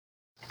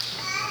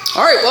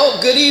All right, well,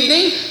 good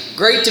evening.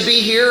 Great to be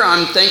here.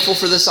 I'm thankful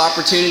for this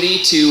opportunity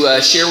to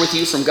share with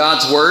you from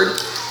God's Word.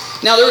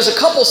 Now, there was a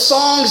couple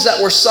songs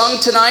that were sung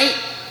tonight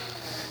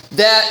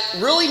that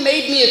really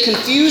made me a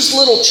confused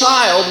little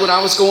child when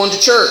I was going to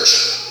church.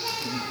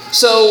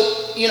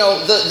 So,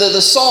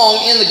 the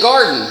song In the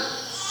Garden.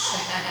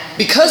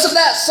 Because of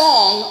that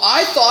song,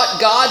 I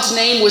thought God's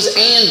name was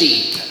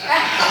Andy.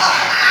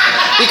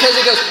 Because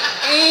it goes,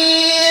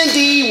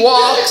 Andy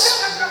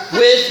walks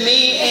with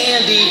me,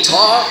 Andy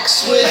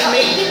talks with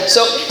me.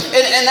 So,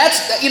 and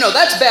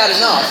that's bad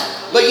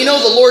enough. But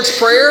the Lord's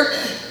Prayer?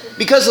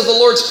 Because of the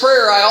Lord's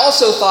Prayer, I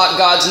also thought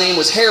God's name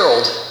was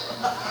Harold.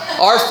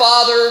 Our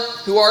Father,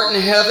 who art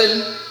in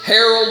heaven,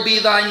 hallowed be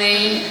thy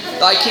name,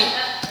 thy kingdom.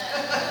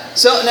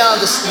 So now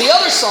the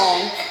other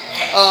song,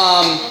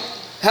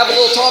 Have a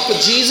Little Talk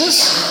with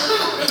Jesus,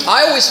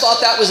 I always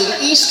thought that was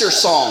an Easter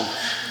song.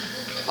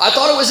 I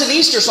thought it was an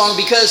Easter song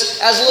because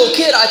as a little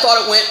kid I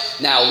thought it went,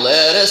 now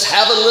let us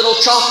have a little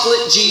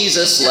chocolate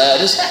Jesus,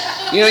 let us.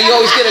 You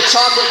always get a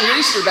chocolate in your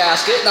Easter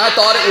basket, and I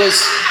thought it was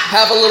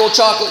have a little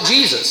chocolate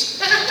Jesus.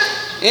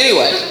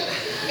 Anyway,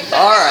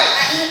 all right.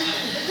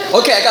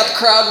 Okay, I got the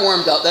crowd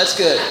warmed up. That's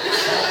good.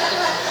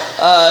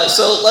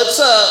 So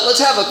let's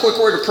have a quick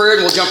word of prayer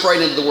and we'll jump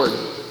right into the Word.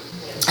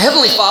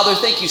 Heavenly Father,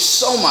 thank you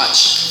so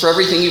much for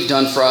everything you've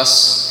done for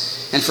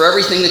us and for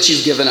everything that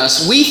you've given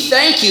us. We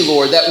thank you,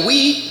 Lord, that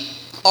we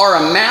are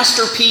a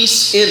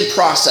masterpiece in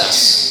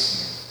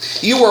process.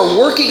 You are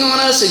working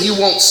on us and you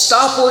won't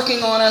stop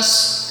working on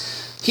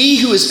us. He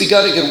who has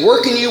begun a good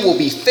work in you will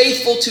be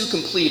faithful to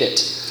complete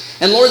it.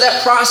 And Lord,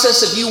 that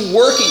process of you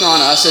working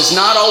on us is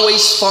not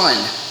always fun.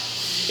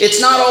 It's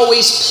not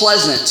always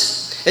pleasant.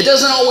 It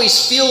doesn't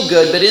always feel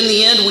good, but in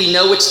the end, we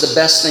know it's the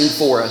best thing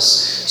for us.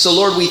 So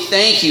Lord, we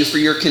thank you for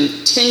your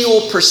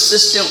continual,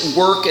 persistent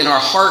work in our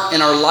heart,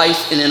 in our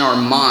life, and in our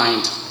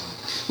mind.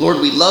 Lord,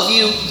 we love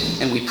you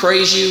and we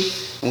praise you,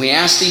 and we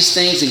ask these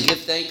things and give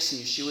thanks in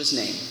Yeshua's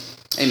name.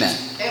 Amen.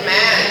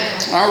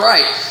 Amen. All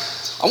right.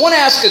 I want to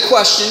ask a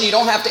question. You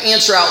don't have to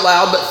answer out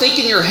loud, but think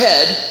in your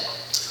head.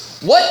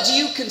 What do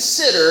you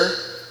consider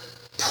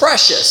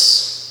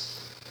precious?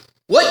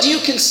 What do you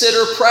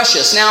consider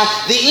precious? Now,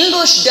 the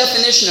English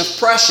definition of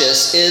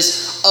precious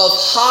is of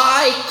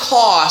high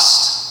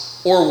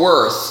cost or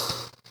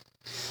worth.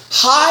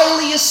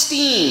 Highly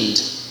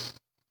esteemed,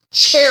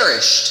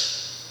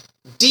 cherished,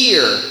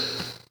 dear,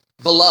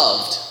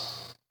 beloved.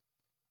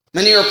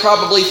 Many are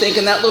probably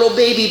thinking that little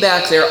baby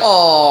back there,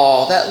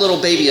 oh, that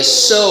little baby is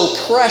so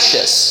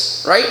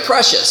precious, right?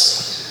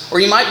 Precious. Or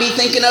you might be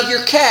thinking of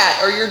your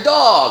cat or your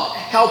dog,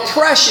 how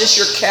precious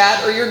your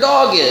cat or your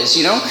dog is,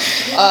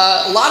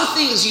 A lot of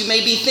things you may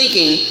be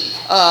thinking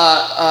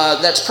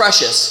that's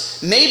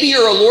precious. Maybe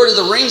you're a Lord of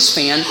the Rings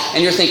fan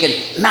and you're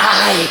thinking,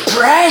 my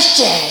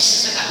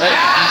precious,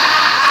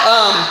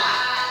 right?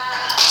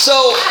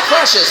 So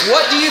precious,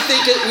 what do you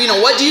think,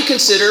 what do you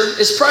consider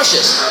is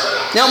precious?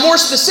 Now, more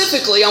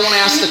specifically, I want to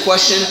ask the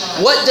question,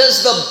 what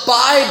does the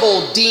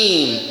Bible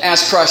deem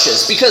as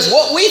precious? Because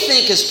what we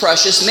think is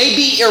precious may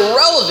be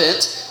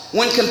irrelevant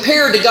when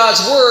compared to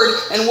God's Word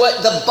and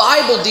what the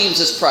Bible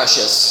deems as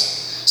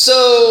precious.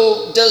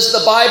 So, does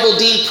the Bible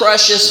deem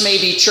precious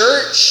maybe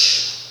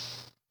church,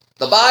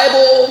 the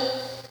Bible,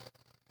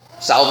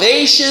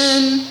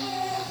 salvation,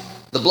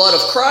 the blood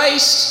of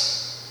Christ?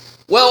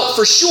 Well,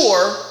 for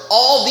sure,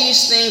 all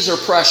these things are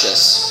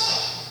precious.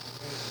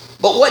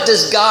 But what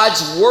does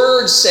God's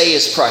Word say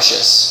is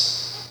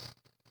precious?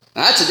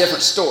 Now, that's a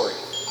different story.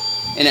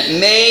 And it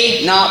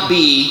may not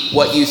be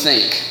what you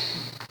think.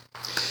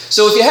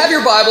 So if you have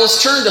your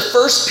Bibles, turn to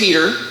 1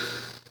 Peter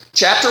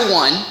chapter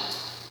 1.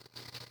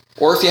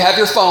 Or if you have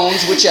your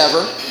phones, whichever.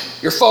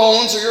 Your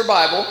phones or your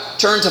Bible.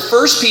 Turn to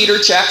 1 Peter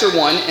chapter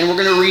 1. And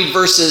we're going to read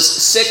verses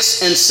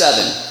 6 and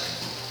 7.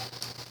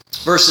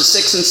 Verses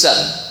 6 and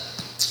 7.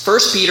 1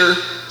 Peter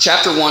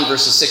chapter 1,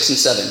 verses 6 and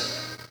 7.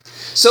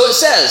 So it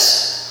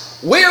says,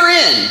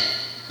 wherein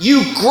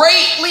you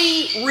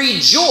greatly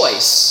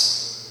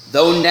rejoice,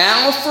 though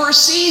now for a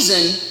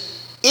season,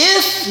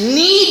 if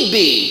need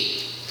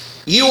be,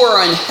 you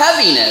are in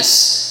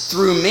heaviness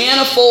through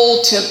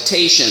manifold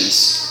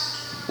temptations.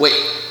 Wait,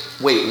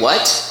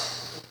 what?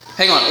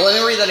 Hang on, let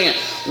me read that again.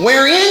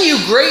 Wherein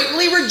you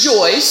greatly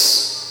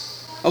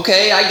rejoice,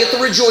 okay, I get the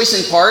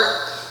rejoicing part,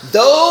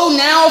 though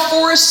now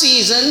for a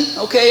season,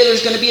 okay,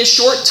 there's going to be a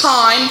short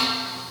time,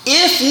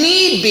 if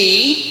need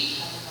be,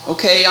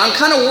 okay, I'm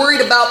kind of worried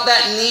about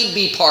that need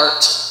be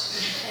part.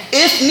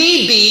 If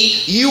need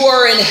be, you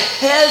are in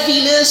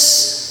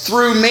heaviness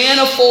through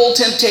manifold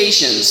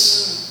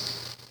temptations.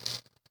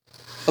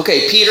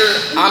 Okay, Peter,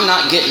 I'm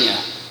not getting you.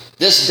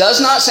 This does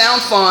not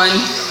sound fun.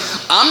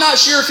 I'm not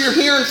sure if you're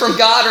hearing from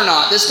God or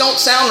not. This don't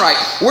sound right.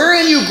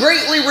 Wherein you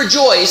greatly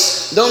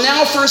rejoice, though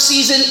now for a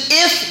season,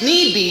 if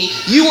need be,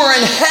 you are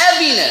in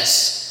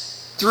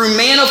heaviness through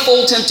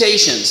manifold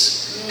temptations.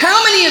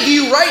 How many of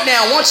you right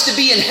now wants to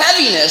be in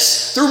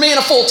heaviness through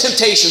manifold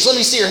temptations? Let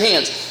me see your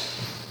hands.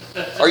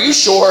 Are you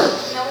sure?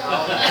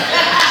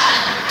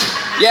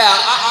 Yeah,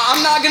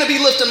 I'm not going to be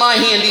lifting my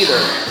hand either.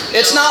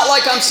 It's not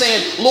like I'm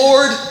saying,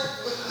 Lord,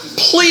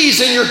 Please,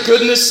 in your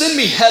goodness, send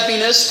me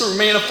heaviness through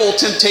manifold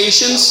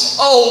temptations.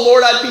 Oh,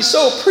 Lord, I'd be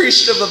so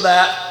appreciative of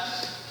that.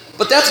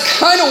 But that's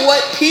kind of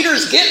what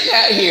Peter's getting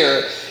at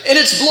here. And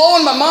it's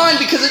blowing my mind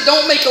because it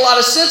don't make a lot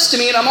of sense to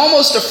me, and I'm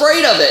almost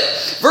afraid of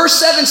it. Verse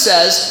 7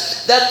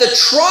 says that the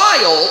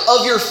trial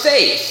of your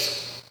faith,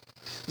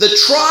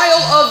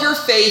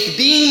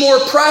 being more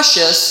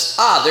precious,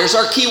 there's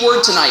our key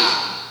word tonight.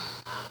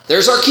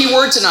 There's our key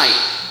word tonight.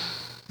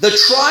 The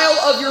trial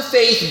of your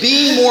faith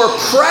being more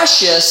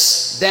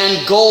precious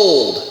than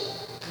gold.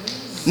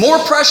 More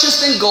precious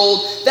than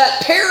gold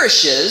that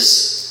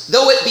perishes,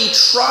 though it be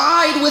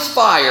tried with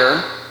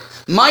fire,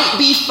 might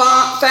be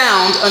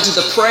found unto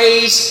the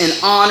praise and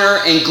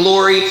honor and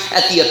glory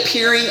at the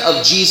appearing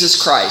of Jesus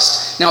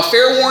Christ. Now,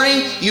 fair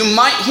warning, you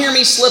might hear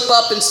me slip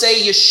up and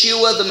say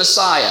Yeshua the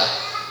Messiah,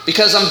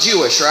 because I'm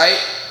Jewish, right?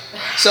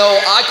 So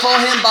I call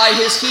him by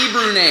his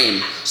Hebrew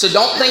name. So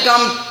don't think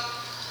I'm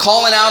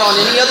calling out on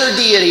any other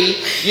deity.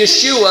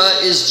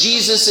 Yeshua is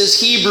Jesus'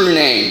 Hebrew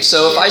name.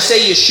 So if I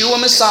say Yeshua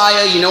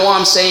Messiah, you know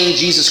I'm saying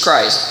Jesus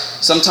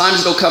Christ.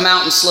 Sometimes it'll come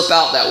out and slip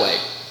out that way.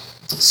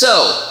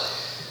 So,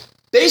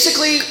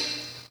 basically,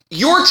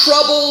 your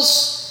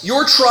troubles,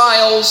 your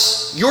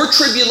trials, your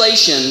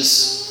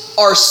tribulations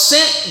are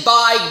sent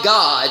by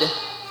God.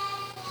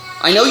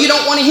 I know you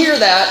don't want to hear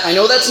that. I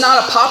know that's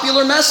not a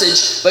popular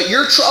message, but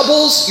your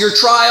troubles, your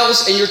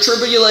trials, and your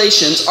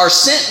tribulations are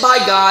sent by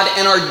God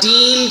and are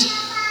deemed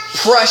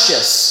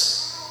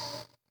precious.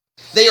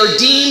 They are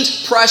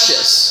deemed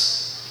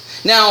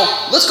precious. Now,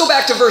 let's go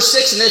back to verse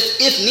 6, and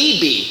if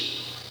need be,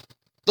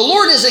 the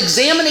Lord is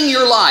examining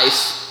your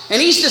life, and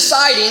He's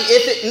deciding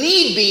if it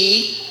need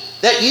be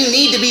that you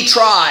need to be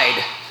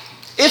tried.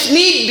 If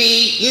need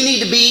be, you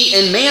need to be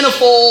in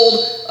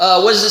manifold,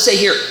 what does it say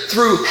here?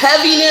 Through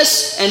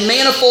heaviness and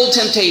manifold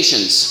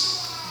temptations.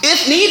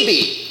 If need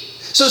be.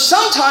 So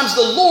sometimes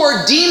the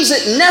Lord deems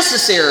it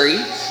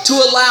necessary to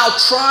allow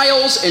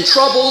trials and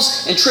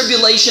troubles and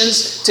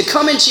tribulations to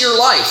come into your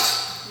life.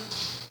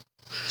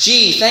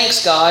 Gee,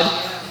 thanks God.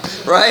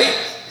 Right?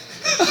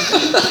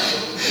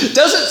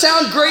 Doesn't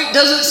sound great,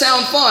 doesn't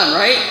sound fun,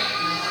 right?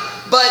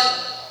 But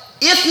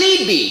if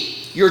need be,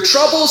 your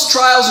troubles,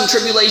 trials, and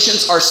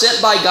tribulations are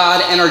sent by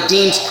God and are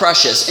deemed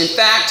precious. In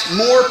fact,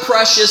 more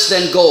precious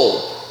than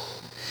gold.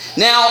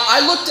 Now,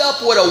 I looked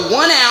up what a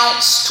 1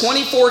 ounce,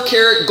 24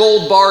 karat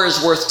gold bar is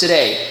worth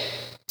today.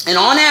 And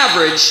on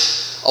average,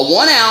 a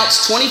 1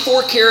 ounce,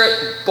 24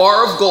 karat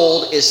bar of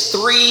gold is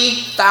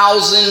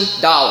 $3,000.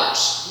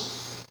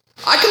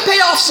 I can pay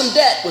off some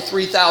debt with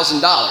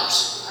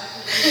 $3,000.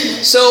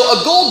 So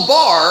a gold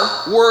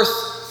bar worth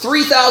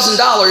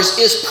 $3,000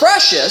 is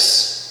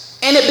precious.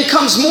 And it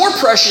becomes more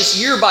precious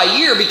year by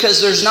year because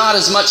there's not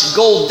as much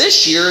gold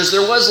this year as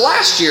there was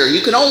last year.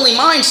 You can only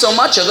mine so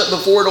much of it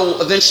before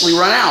it'll eventually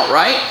run out,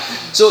 right?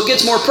 So it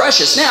gets more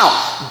precious. Now,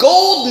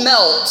 gold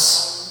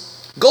melts.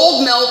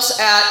 Gold melts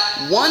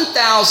at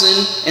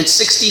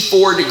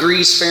 1,064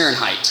 degrees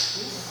Fahrenheit.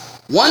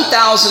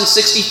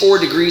 1,064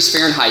 degrees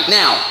Fahrenheit.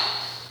 Now,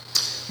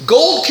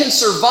 gold can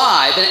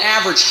survive an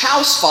average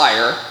house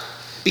fire,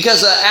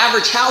 because an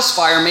average house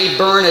fire may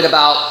burn at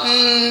about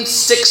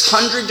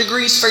 600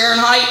 degrees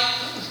Fahrenheit.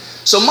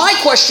 So my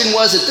question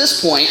was at this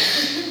point,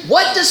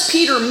 what does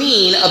Peter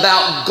mean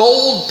about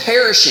gold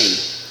perishing?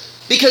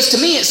 Because to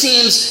me it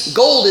seems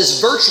gold is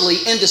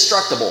virtually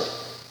indestructible.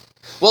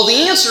 Well,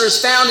 the answer is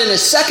found in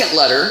his second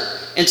letter,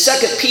 in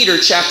 2 Peter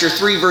chapter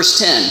 3, verse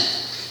 10. It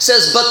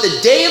says, "But the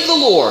day of the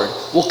Lord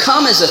will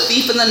come as a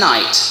thief in the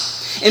night,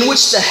 in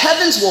which the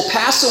heavens will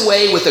pass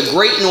away with a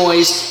great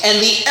noise,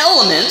 and the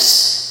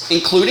elements,"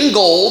 including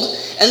gold,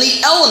 "and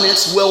the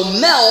elements will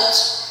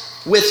melt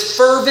with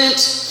fervent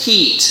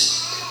heat.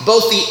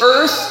 Both the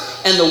earth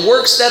and the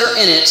works that are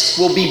in it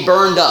will be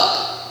burned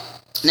up."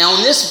 Now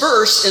in this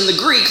verse, in the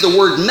Greek, the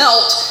word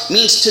melt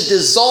means to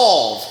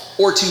dissolve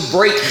or to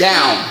break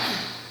down.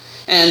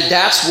 And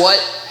that's what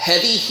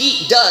heavy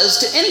heat does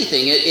to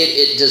anything.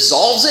 It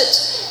dissolves it.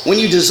 When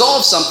you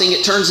dissolve something,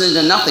 it turns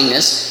into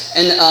nothingness.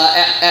 And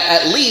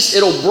at least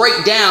it'll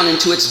break down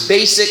into its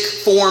basic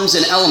forms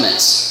and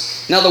elements.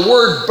 Now the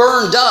word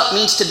burned up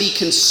means to be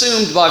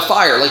consumed by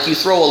fire. Like you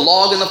throw a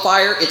log in the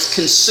fire, it's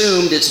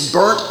consumed, it's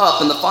burnt up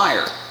in the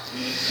fire.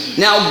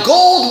 Now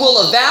gold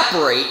will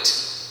evaporate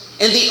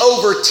in the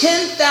over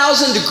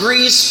 10,000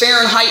 degrees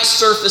Fahrenheit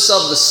surface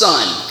of the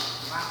sun.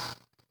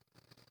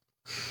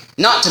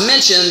 Not to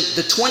mention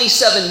the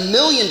 27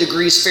 million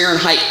degrees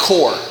Fahrenheit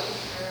core.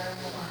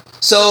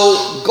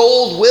 So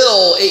gold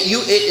will,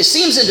 it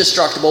seems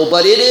indestructible,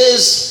 but it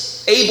is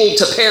able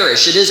to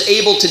perish. It is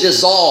able to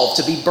dissolve,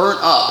 to be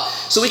burnt up.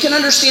 So we can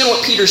understand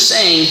what Peter's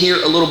saying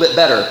here a little bit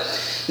better.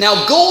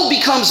 Now, gold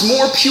becomes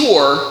more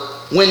pure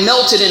when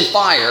melted in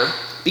fire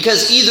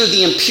because either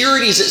the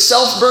impurities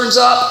itself burns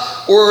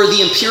up or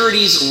the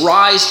impurities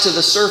rise to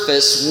the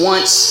surface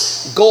once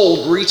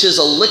gold reaches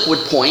a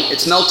liquid point.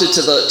 It's melted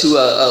to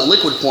a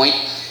liquid point,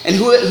 and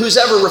who's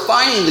ever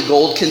refining the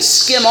gold can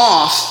skim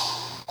off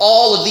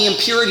all of the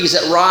impurities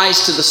that rise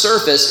to the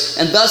surface,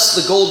 and thus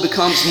the gold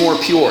becomes more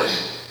pure.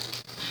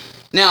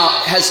 Now,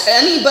 has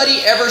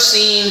anybody ever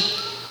seen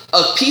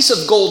a piece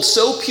of gold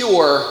so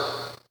pure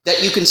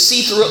that you can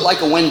see through it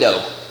like a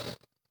window?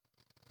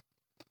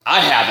 I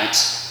haven't.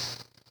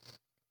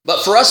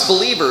 But for us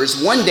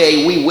believers, one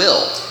day we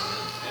will.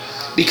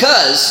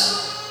 Because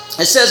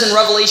it says in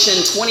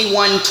Revelation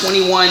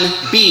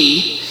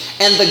 21:21b,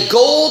 and the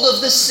gold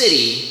of the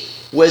city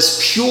was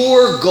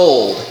pure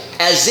gold,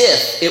 as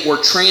if it were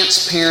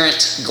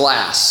transparent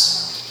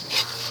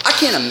glass. I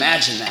can't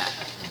imagine that.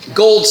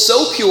 Gold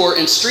so pure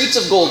and streets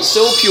of gold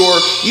so pure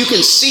you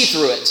can see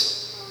through it.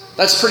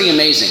 That's pretty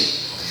amazing.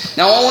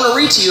 Now I want to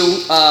read to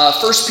you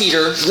 1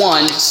 Peter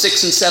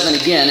 1:6-7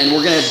 again, and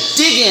we're going to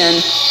dig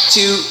in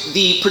to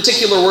the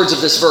particular words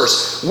of this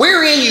verse.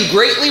 Wherein you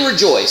greatly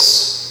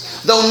rejoice,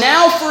 though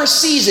now for a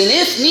season,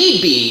 if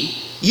need be,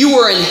 you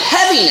were in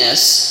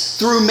heaviness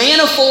through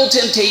manifold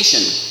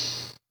temptation,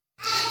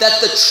 that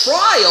the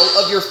trial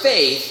of your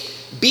faith,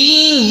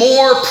 being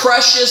more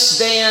precious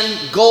than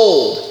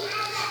gold,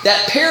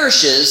 that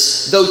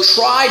perishes, though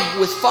tried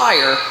with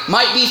fire,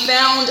 might be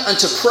found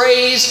unto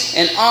praise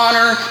and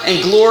honor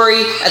and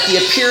glory at the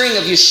appearing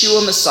of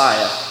Yeshua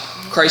Messiah,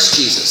 Christ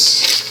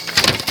Jesus.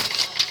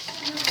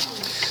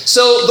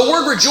 So the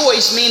word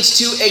rejoice means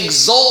to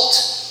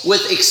exult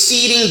with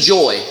exceeding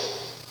joy.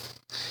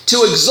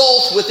 To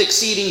exult with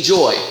exceeding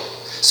joy.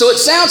 So it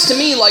sounds to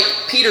me like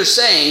Peter's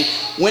saying,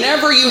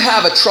 whenever you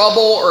have a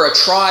trouble or a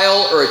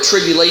trial or a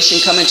tribulation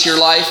come into your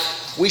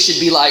life, we should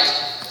be like,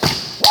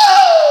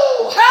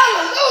 woo!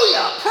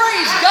 Hallelujah!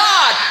 Praise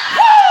God!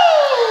 Woo!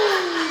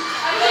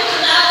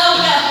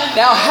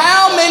 Now,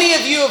 how many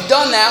of you have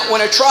done that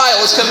when a trial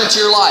has come into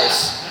your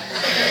life?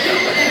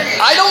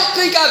 I don't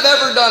think I've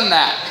ever done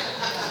that.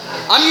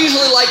 I'm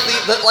usually like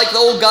the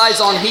old guys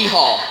on Hee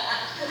Haw.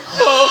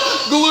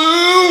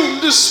 Gloom,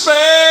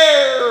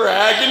 despair,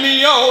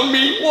 agony on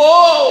me,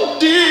 woe,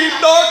 deep,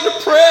 dark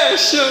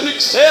depression,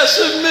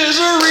 excessive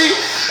misery.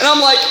 And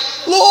I'm like,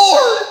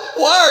 Lord,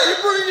 why are you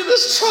bringing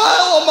this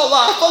trial on my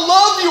life? I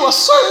love you, I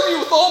serve you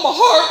with all my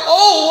heart.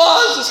 Oh,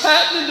 why is this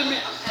happening to me?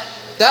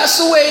 That's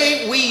the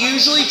way we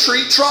usually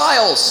treat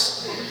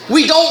trials.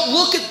 We don't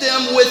look at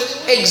them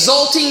with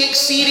exulting,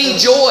 exceeding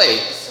joy.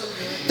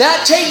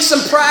 That takes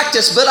some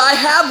practice, but I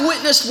have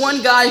witnessed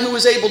one guy who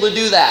was able to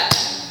do that.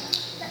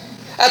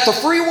 At the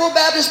Free Will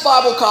Baptist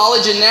Bible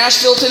College in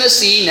Nashville,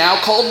 Tennessee, now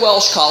called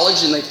Welsh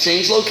College, and they've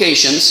changed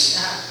locations,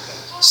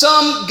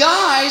 some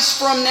guys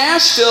from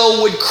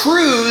Nashville would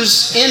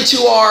cruise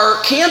into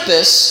our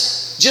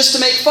campus just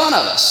to make fun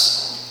of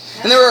us.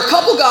 And there were a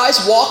couple guys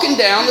walking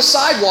down the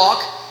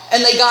sidewalk,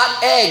 and they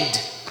got egged.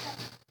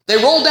 They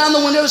rolled down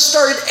the windows,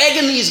 started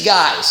egging these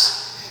guys.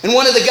 And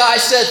one of the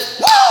guys said,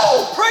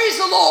 "Whoa, praise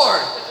the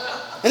Lord."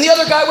 And the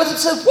other guy with him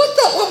said,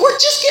 we're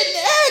just getting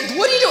egged.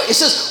 What are you doing? He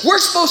says, we're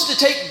supposed to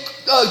take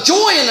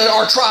joy in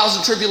our trials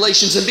and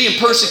tribulations and being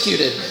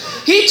persecuted.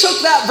 He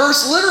took that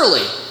verse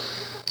literally.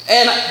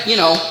 And,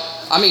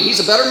 he's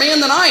a better man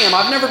than I am.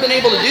 I've never been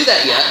able to do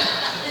that yet.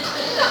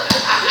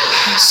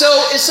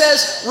 So it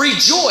says,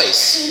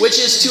 rejoice, which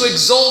is to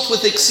exult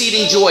with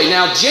exceeding joy.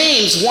 Now,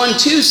 James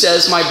 1:2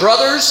 says, my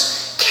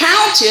brothers,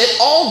 count it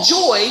all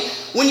joy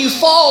when you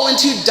fall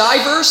into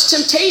diverse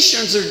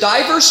temptations or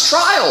diverse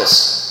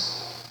trials.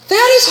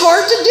 That is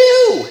hard to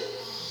do.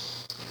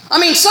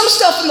 Some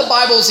stuff in the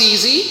Bible is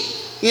easy.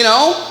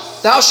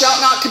 Thou shalt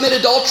not commit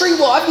adultery.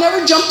 Well, I've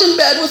never jumped in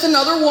bed with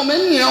another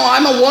woman.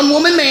 I'm a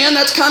one-woman man.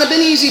 That's kind of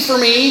been easy for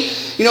me.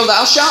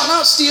 Thou shalt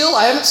not steal.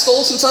 I haven't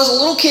stolen since I was a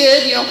little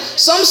kid.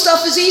 Some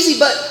stuff is easy,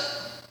 but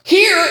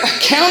here,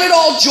 count it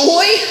all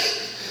joy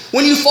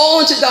when you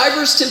fall into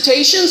diverse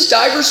temptations,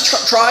 diverse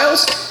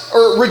trials,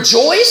 or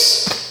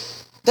rejoice.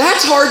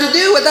 That's hard to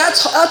do.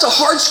 That's a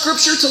hard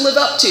scripture to live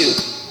up to.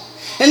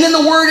 And then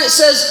the word, it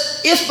says,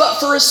 if but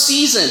for a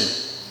season.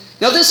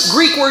 Now this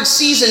Greek word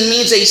season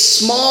means a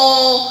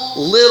small,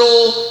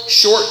 little,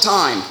 short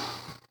time.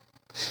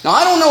 Now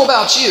I don't know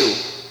about you,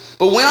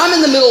 but when I'm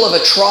in the middle of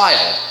a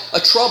trial, a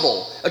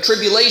trouble, a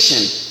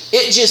tribulation,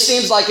 it just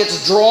seems like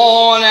it's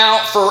drawn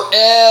out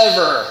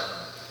forever.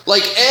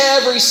 Like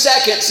every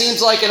second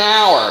seems like an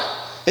hour.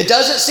 It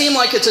doesn't seem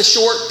like it's a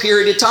short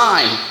period of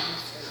time.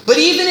 But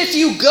even if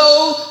you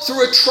go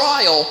through a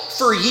trial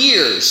for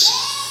years,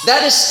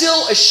 that is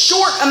still a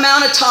short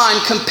amount of time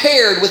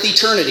compared with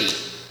eternity.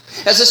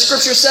 As the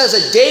scripture says,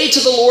 a day to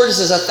the Lord is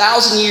as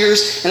 1,000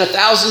 years, and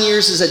 1,000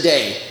 years is a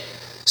day.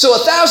 So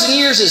 1,000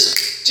 years is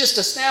just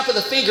a snap of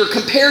the finger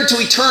compared to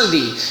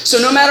eternity. So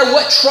no matter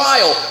what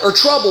trial or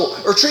trouble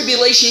or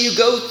tribulation you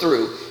go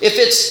through, if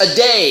it's a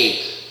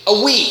day,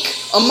 a week,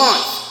 a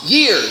month,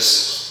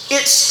 years,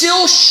 it's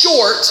still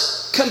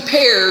short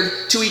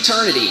compared to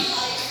eternity.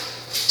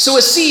 So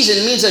a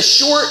season means a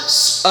short,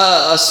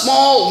 a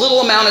small,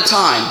 little amount of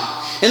time.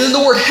 And then the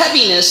word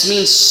heaviness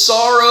means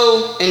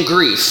sorrow and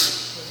grief.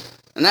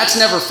 And that's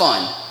never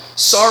fun.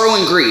 Sorrow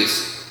and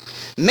grief.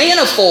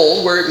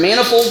 Manifold, where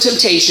manifold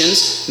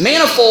temptations.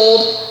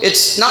 Manifold,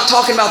 it's not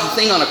talking about the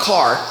thing on a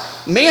car.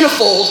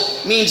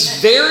 Manifold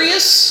means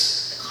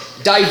various,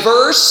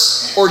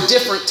 diverse, or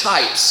different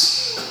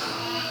types.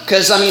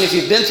 Because, if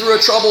you've been through a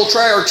trouble,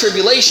 trial, or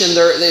tribulation,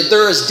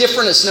 they're as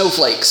different as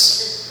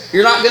snowflakes.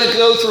 You're not going to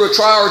go through a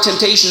trial or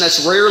temptation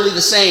that's rarely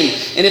the same.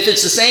 And if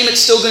it's the same,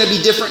 it's still going to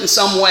be different in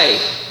some way.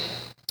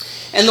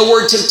 And the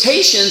word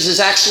temptations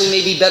is actually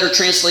maybe better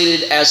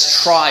translated as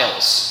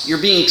trials.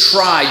 You're being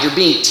tried. You're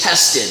being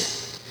tested.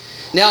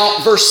 Now,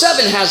 verse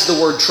 7 has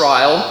the word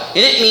trial,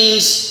 and it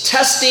means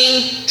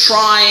testing,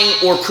 trying,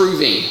 or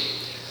proving.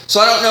 So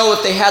I don't know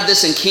if they had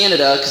this in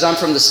Canada, because I'm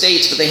from the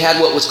States, but they had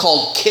what was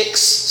called Kix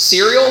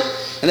cereal,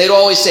 and they'd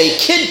always say,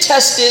 kid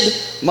tested,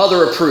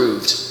 mother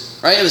approved.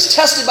 Right? It was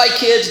tested by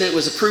kids, and it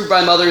was approved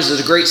by mothers. It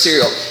was a great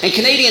cereal. And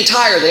Canadian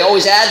Tire, they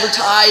always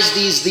advertise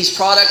these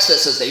products that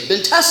says they've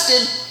been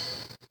tested.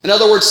 In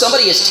other words,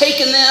 somebody has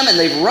taken them, and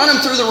they've run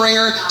them through the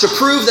ringer to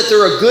prove that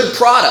they're a good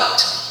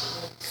product.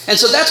 And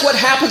so that's what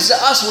happens to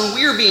us when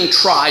we're being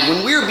tried,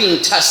 when we're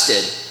being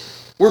tested.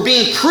 We're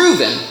being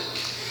proven.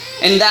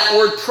 And that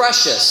word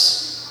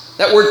precious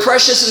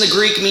in the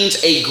Greek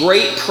means a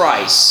great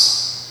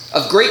price,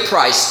 of great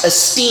price,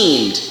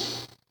 esteemed,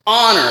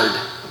 honored,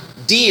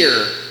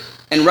 dear,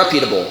 and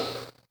reputable.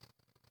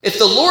 If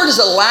the Lord is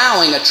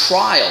allowing a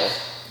trial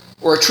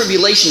or a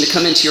tribulation to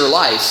come into your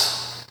life,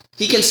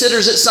 He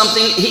considers it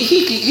something,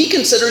 He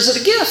considers it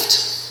a gift.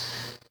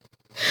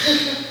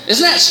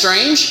 Isn't that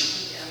strange?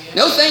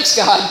 No thanks,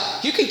 God.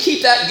 You can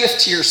keep that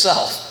gift to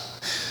yourself.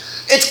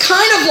 It's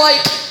kind of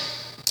like,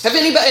 have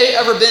anybody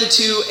ever been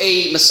to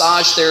a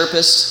massage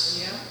therapist?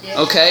 Yeah.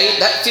 Okay,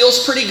 that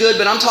feels pretty good,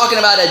 but I'm talking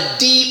about a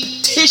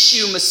deep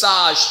tissue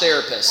massage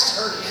therapist.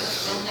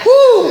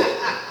 Woo!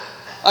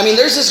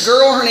 There's this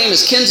girl, her name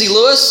is Kenzie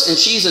Lewis, and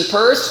she's in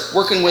Perth,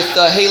 working with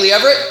Haley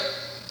Everett.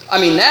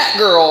 That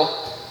girl,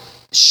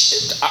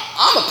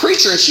 I'm a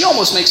preacher, and she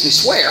almost makes me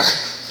swear.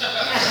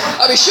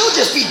 She'll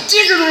just be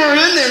digging her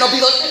in there, and I'll be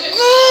like,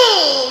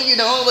 oh,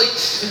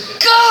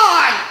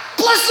 God,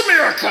 bless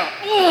America,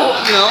 oh,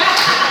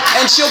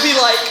 and she'll be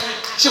like,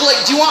 do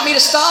you want me to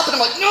stop? And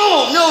I'm like,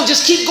 no,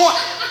 just keep going.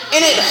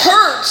 And it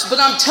hurts, but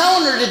I'm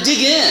telling her to dig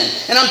in,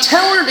 and I'm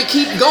telling her to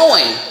keep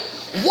going.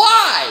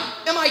 Why?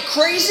 Am I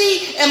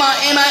crazy? Am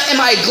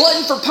I a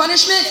glutton for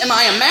punishment? Am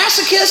I a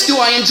masochist? Do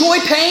I enjoy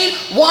pain?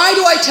 Why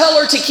do I tell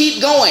her to keep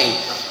going?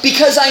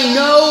 Because I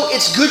know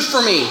it's good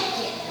for me.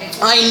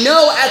 I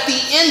know at the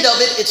end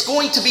of it, it's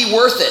going to be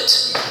worth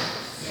it.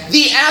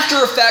 The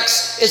after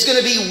effects is going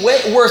to be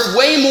worth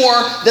way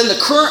more than the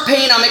current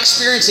pain I'm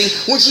experiencing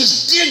when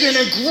she's digging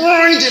and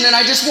grinding and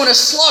I just want to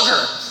slug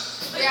her.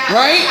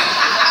 Right?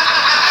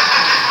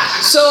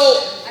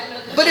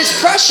 But it's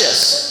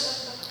precious.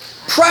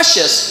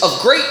 Precious, of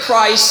great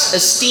price,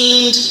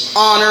 esteemed,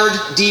 honored,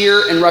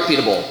 dear, and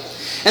reputable.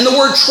 And the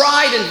word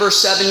tried in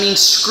verse 7 means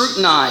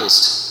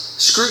scrutinized.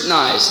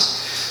 Scrutinized.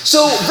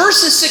 So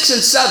verses 6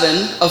 and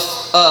 7 of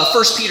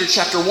 1 Peter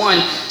chapter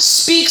 1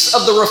 speaks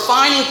of the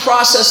refining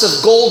process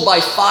of gold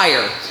by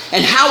fire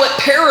and how it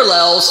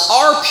parallels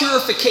our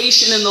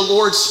purification in the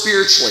Lord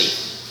spiritually.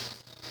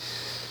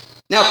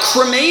 Now,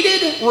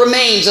 cremated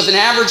remains of an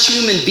average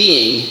human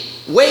being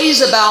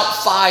weighs about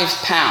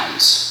 5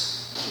 pounds.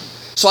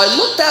 So I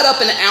looked that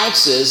up in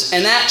ounces,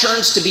 and that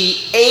turns to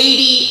be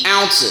 80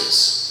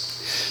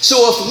 ounces.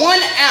 So if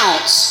 1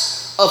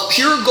 ounce of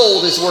pure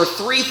gold is worth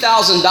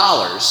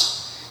 $3,000,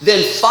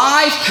 then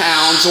 5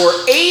 pounds or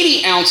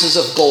 80 ounces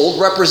of gold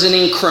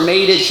representing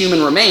cremated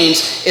human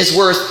remains is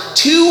worth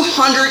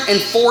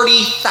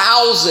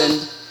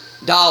 $240,000.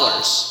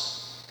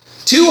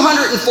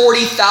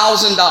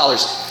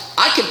 $240,000.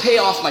 I could pay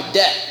off my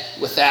debt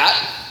with that.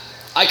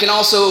 I can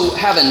also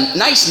have a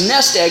nice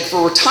nest egg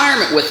for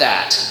retirement with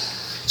that.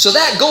 So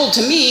that gold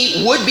to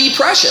me would be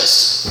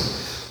precious.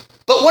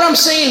 But what I'm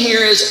saying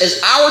here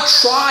is our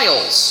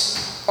trials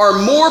are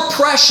more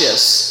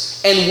precious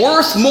and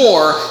worth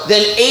more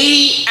than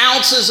 80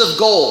 ounces of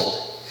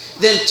gold,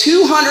 than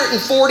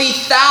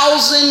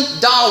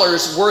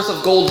 $240,000 worth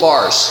of gold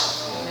bars.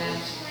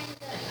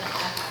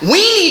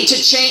 We need to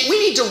change, we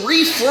need to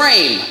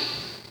reframe.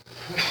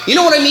 You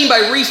know what I mean by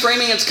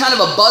reframing? It's kind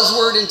of a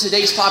buzzword in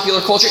today's popular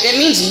culture. It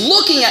means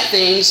looking at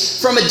things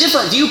from a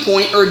different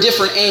viewpoint or a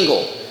different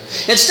angle.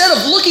 Instead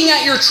of looking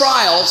at your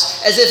trials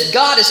as if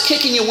God is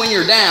kicking you when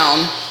you're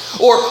down,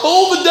 or,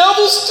 oh, the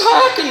devil's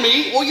attacking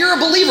me. Well, you're a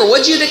believer.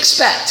 What'd you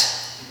expect?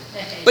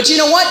 But you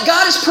know what?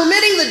 God is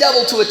permitting the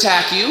devil to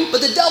attack you,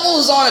 but the devil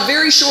is on a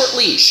very short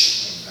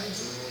leash.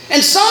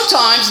 And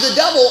sometimes the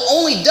devil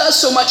only does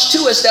so much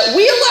to us that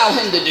we allow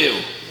him to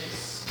do.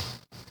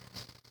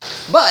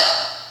 But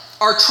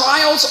our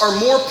trials are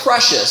more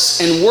precious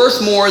and worth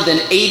more than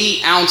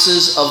 80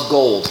 ounces of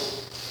gold.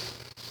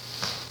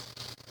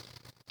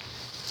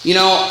 You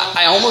know,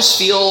 I almost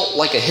feel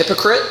like a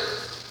hypocrite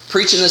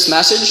preaching this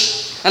message.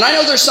 And I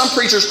know there's some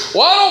preachers,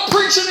 well, I don't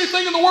preach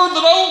anything in the Word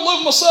that I don't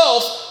live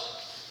myself.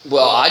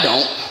 Well, I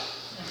don't.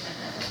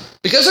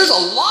 Because there's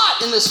a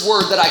lot in this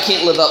Word that I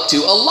can't live up to.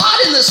 A lot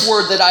in this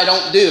Word that I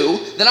don't do,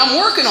 that I'm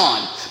working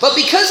on. But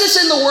because it's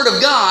in the Word of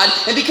God,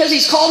 and because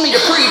He's called me to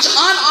preach,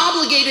 I'm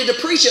obligated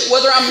to preach it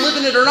whether I'm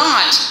living it or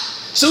not.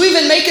 So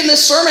even making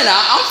this sermon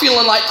out, I'm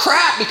feeling like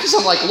crap because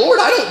I'm like,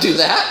 Lord, I don't do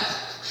that.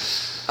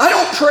 I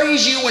don't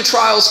praise you when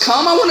trials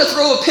come. I want to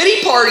throw a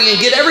pity party and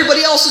get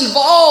everybody else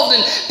involved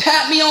and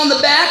pat me on the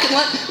back and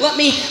let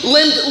me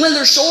lend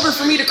their shoulder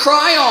for me to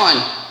cry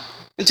on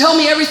and tell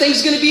me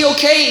everything's going to be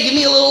okay and give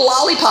me a little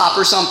lollipop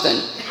or something.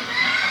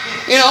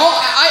 You know,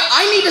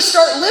 I need to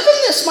start living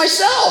this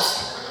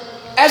myself.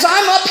 As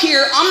I'm up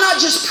here, I'm not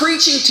just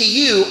preaching to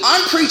you,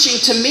 I'm preaching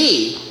to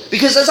me.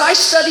 Because as I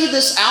studied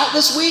this out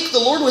this week, the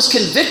Lord was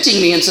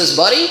convicting me and says,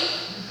 buddy,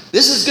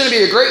 this is going to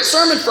be a great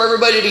sermon for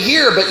everybody to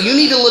hear, but you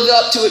need to live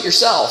up to it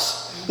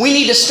yourself. We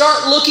need to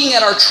start looking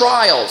at our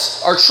trials,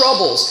 our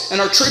troubles,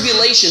 and our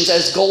tribulations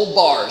as gold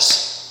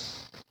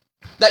bars.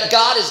 That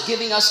God is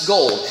giving us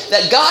gold.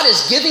 That God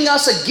is giving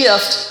us a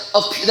gift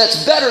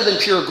that's better than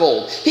pure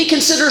gold. He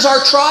considers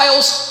our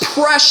trials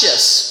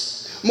precious.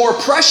 More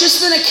precious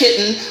than a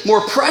kitten,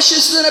 more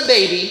precious than a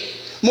baby,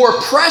 more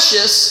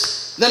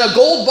precious than a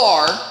gold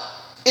bar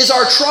is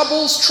our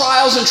troubles,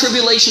 trials, and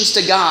tribulations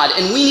to God.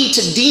 And we need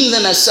to deem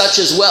them as such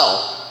as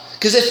well.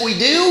 Because if we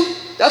do,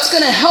 that's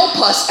going to help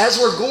us as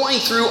we're going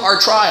through our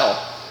trial.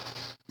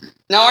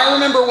 Now, I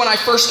remember when I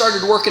first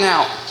started working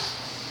out,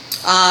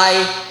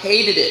 I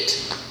hated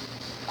it.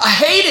 I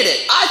hated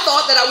it. I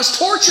thought that I was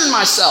torturing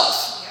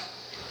myself.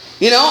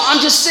 You know, I'm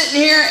just sitting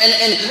here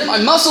and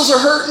my muscles are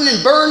hurting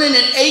and burning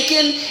and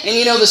aching. And,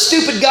 you know, the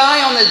stupid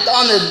guy on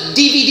the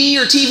DVD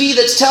or TV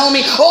that's telling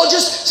me, oh,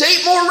 just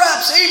 8 more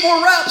reps, 8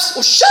 more reps.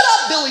 Well, shut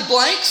up, Billy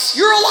Blanks.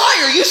 You're a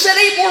liar. You said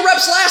 8 more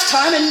reps last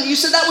time and you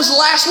said that was the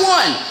last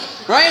one,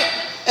 right?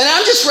 And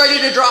I'm just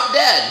ready to drop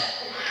dead.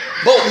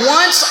 But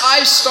once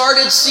I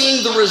started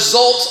seeing the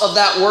results of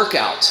that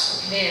workout,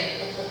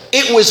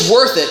 it was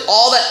worth it.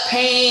 All that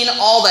pain,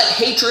 all that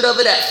hatred of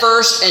it at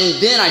first,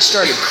 and then I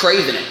started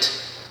craving it.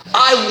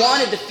 I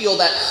wanted to feel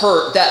that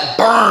hurt, that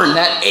burn,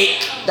 that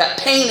ache, that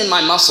pain in my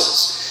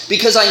muscles.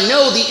 Because I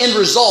know the end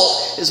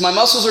result is my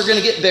muscles are going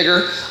to get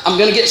bigger, I'm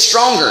going to get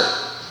stronger.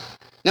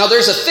 Now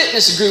there's a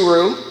fitness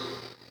guru,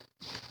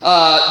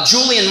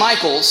 Julian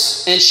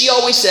Michaels, and she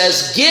always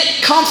says,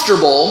 get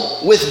comfortable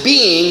with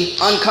being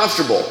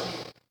uncomfortable.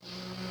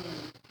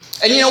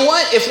 And you know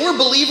what? If we're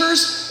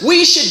believers,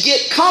 we should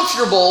get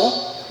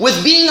comfortable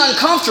with being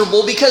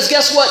uncomfortable, because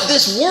guess what?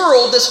 This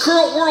world, this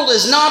current world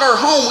is not our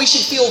home. We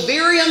should feel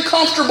very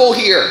uncomfortable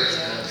here.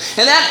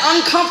 And that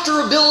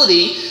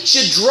uncomfortability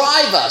should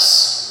drive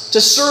us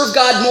to serve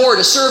God more,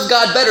 to serve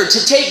God better,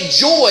 to take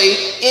joy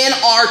in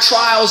our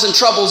trials and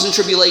troubles and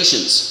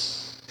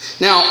tribulations.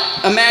 Now,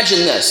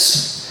 imagine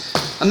this.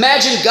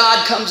 Imagine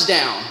God comes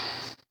down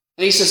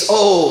and he says,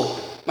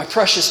 oh, my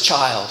precious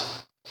child.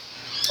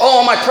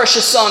 Oh, my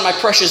precious son, my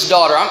precious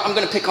daughter. I'm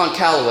going to pick on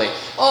Callaway.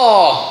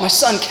 Oh, my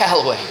son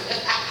Callaway.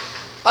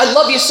 I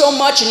love you so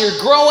much and you're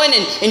growing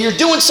and you're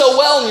doing so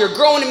well and you're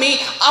growing to me.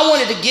 I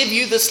wanted to give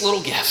you this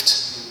little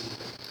gift.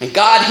 And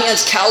God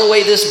hands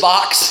Callaway this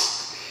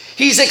box.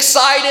 He's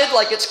excited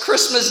like it's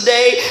Christmas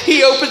Day.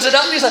 He opens it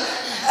up and he's like,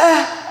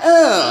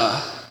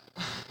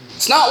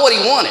 It's not what he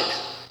wanted.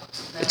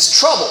 It's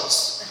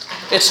troubles.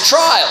 It's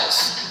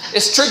trials.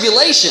 It's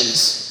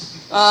tribulations.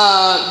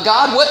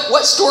 God,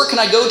 what store can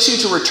I go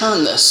to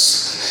return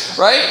this?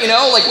 Right? You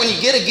know, like when you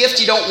get a gift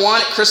you don't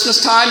want at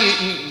Christmas time,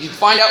 you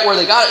find out where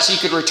they got it so you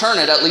could return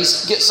it, at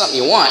least get something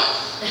you want.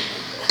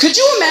 Could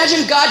you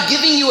imagine God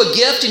giving you a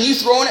gift and you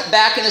throwing it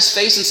back in his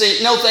face and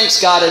saying, no thanks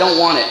God, I don't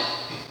want it?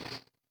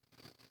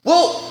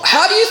 Well,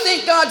 how do you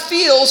think God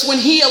feels when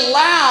he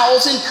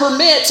allows and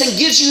permits and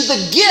gives you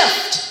the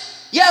gift?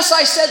 Yes,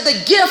 I said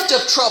the gift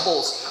of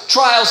troubles,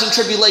 trials, and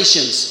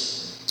tribulations.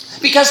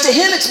 Because to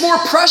him it's more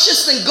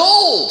precious than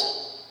gold.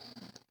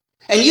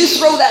 And you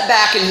throw that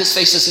back in his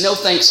face and say, no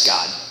thanks,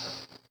 God.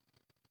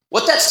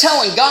 What that's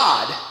telling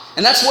God,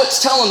 and that's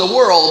what's telling the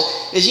world,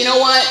 is you know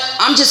what?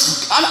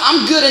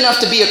 I'm good enough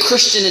to be a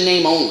Christian in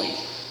name only.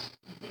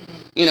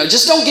 You know,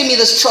 just don't give me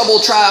this trouble,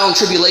 trial, and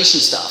tribulation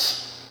stuff.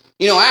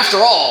 You know, after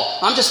all,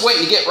 I'm just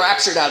waiting to get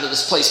raptured out of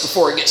this place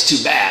before it gets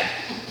too bad.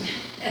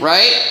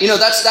 Right? You know,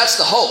 that's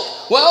the hope.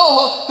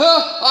 Well,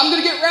 I'm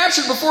going to get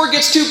raptured before it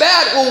gets too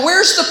bad. Well,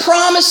 where's the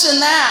promise in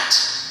that?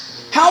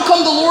 How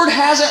come the Lord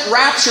hasn't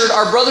raptured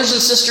our brothers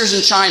and sisters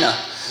in China,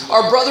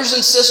 our brothers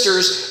and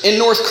sisters in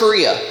North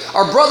Korea,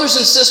 our brothers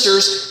and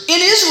sisters in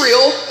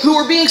Israel who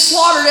are being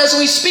slaughtered as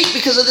we speak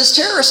because of this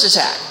terrorist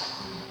attack?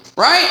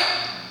 Right?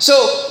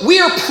 So we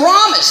are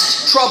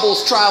promised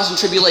troubles, trials, and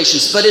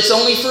tribulations, but it's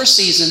only for a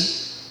season.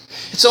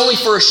 It's only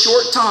for a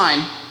short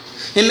time.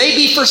 It may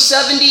be for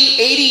 70,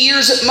 80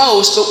 years at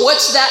most, but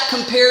what's that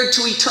compared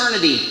to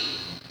eternity?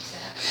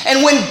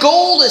 And when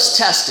gold is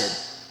tested,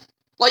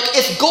 like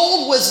if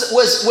gold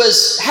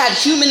had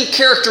human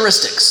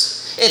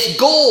characteristics, if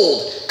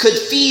gold could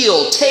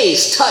feel,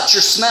 taste, touch,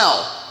 or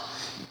smell,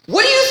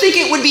 what do you think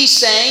it would be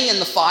saying in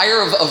the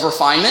fire of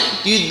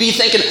refinement? You'd be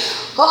thinking,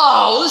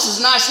 oh, this is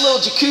a nice little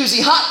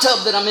jacuzzi hot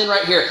tub that I'm in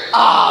right here.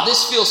 Ah,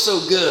 this feels so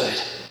good.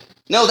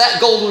 No,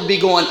 that gold would be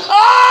going,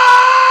 ah!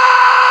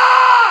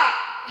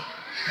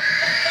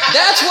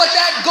 That's what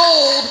that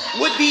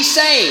gold would be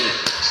saying.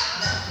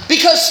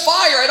 Because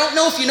fire, I don't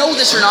know if you know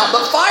this or not,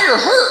 but fire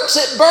hurts,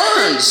 it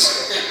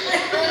burns.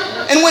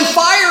 And when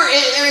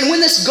when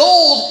this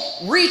gold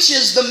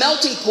reaches the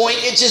melting point,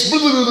 it just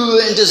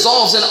and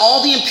dissolves, and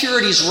all the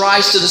impurities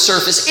rise to the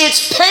surface.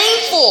 It's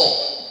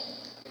painful,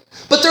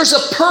 but there's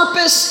a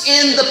purpose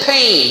in the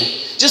pain.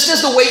 Just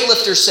as the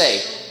weightlifters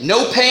say,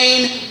 no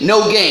pain,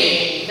 no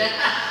gain.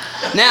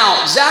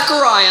 Now,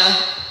 Zechariah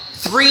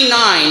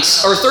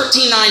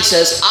 13:9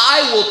 says,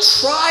 I will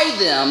try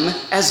them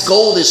as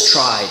gold is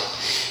tried,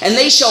 and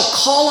they shall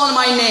call on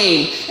my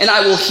name, and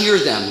I will hear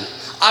them.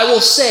 I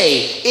will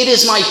say, it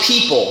is my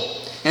people,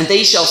 and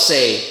they shall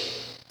say,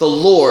 the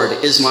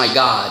Lord is my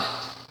God.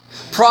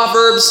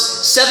 Proverbs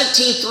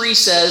 17:3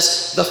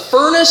 says, the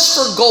furnace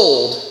for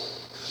gold,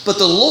 but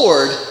the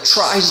Lord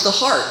tries the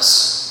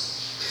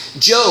hearts.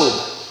 Job,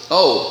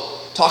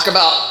 talk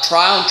about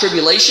trial and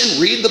tribulation.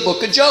 Read the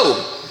book of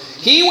Job.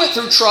 He went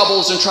through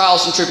troubles and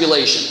trials and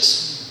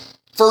tribulations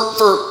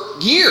for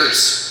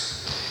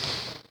years.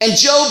 And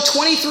Job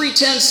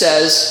 23:10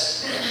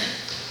 says,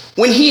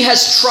 when he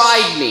has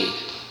tried me,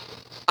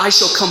 I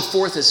shall come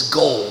forth as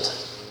gold.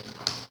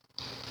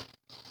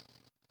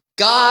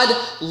 God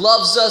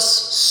loves us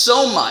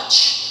so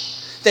much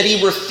that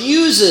he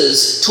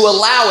refuses to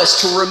allow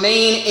us to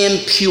remain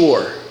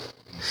impure.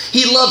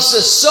 He loves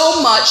us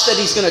so much that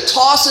he's going to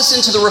toss us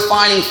into the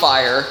refining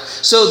fire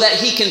so that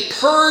he can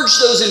purge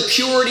those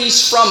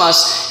impurities from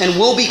us, and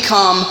we'll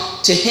become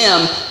to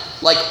him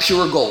like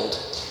pure gold.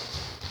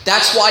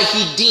 That's why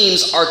he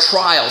deems our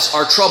trials,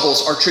 our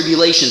troubles, our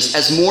tribulations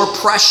as more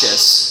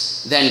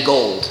precious than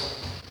gold.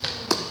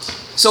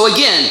 So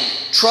again,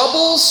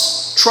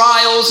 troubles,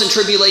 trials, and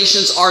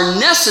tribulations are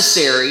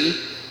necessary,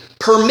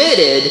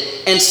 permitted,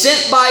 and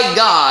sent by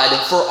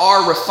God for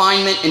our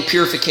refinement and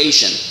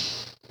purification.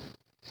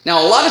 Now,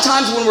 a lot of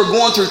times when we're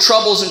going through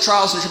troubles and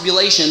trials and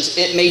tribulations,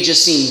 it may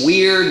just seem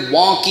weird,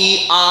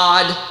 wonky,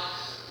 odd.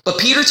 But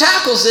Peter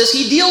tackles this.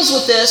 He deals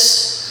with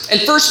this. In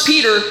 1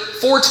 Peter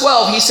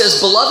 4:12, he says,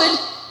 beloved,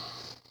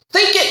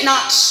 think it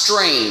not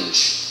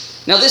strange.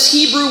 Now, this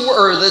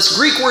this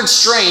Greek word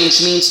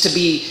strange means to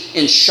be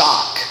in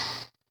shock,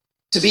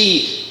 to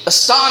be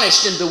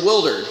astonished and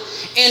bewildered.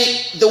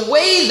 And the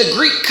way the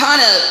Greek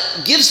kind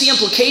of gives the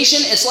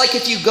implication, it's like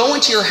if you go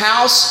into your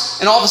house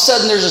and all of a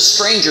sudden there's a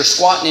stranger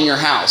squatting in your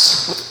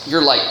house.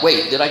 You're like,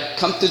 wait, did I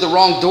come through the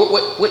wrong door?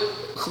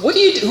 What do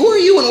you do? Who are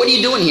you and what are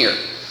you doing here?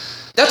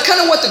 That's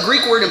kind of what the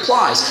Greek word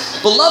implies.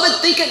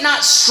 Beloved, think it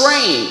not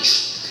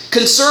strange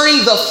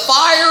concerning the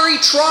fiery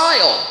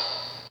trial.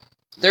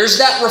 There's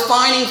that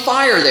refining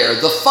fire there.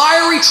 The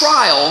fiery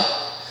trial,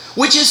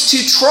 which is to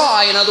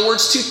try, in other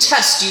words, to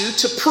test you,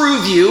 to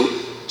prove you,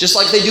 just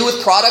like they do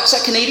with products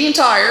at Canadian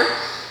Tire,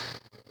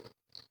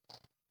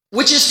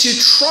 which is to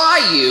try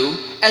you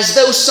as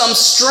though some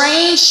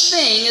strange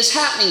thing is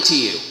happening to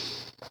you.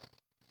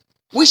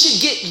 We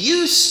should get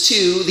used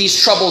to these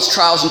troubles,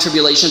 trials, and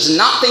tribulations and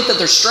not think that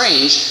they're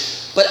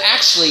strange, but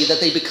actually that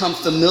they become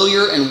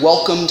familiar and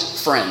welcomed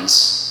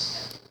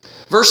friends.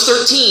 Verse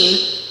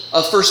 13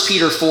 of 1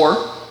 Peter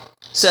 4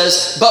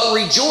 says, but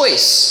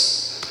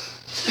rejoice.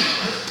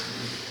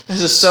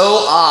 This is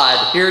so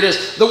odd. Here it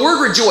is. The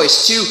word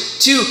rejoice, to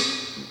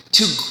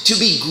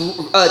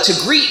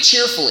greet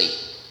cheerfully.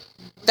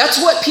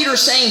 That's what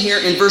Peter's saying here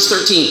in verse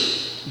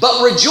 13.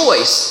 But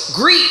rejoice,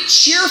 greet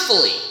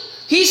cheerfully.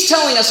 He's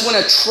telling us when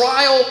a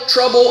trial,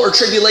 trouble, or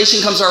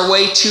tribulation comes our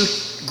way to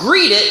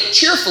greet it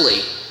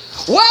cheerfully.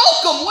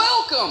 Welcome,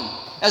 welcome,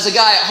 as a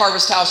guy at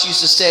Harvest House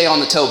used to say on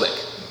the Tobic.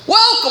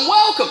 Welcome,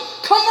 welcome.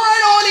 Come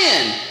right on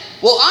in.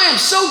 Well, I am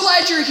so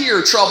glad you're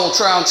here, trouble,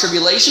 trial, and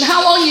tribulation.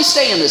 How long are you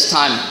staying this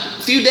time?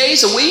 A few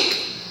days, a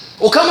week?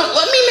 Well, come on,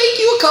 let me make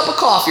you a cup of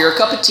coffee or a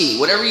cup of tea,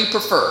 whatever you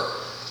prefer.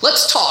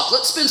 Let's talk.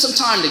 Let's spend some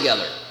time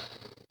together.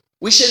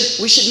 We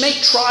should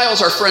make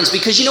trials our friends,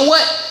 because you know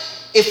what?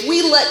 If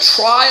we let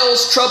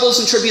trials, troubles,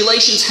 and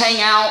tribulations hang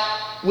out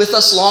with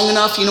us long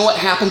enough, you know what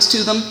happens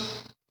to them?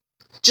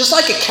 Just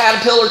like a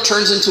caterpillar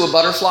turns into a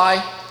butterfly,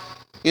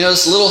 you know,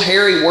 this little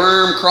hairy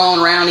worm crawling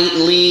around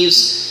eating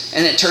leaves,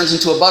 and it turns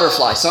into a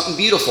butterfly, something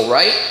beautiful,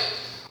 right?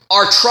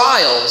 Our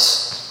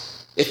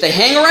trials, if they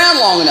hang around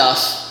long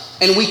enough,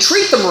 and we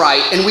treat them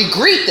right, and we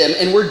greet them,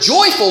 and we're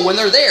joyful when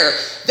they're there,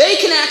 they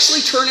can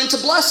actually turn into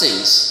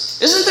blessings.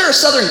 Isn't there a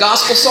Southern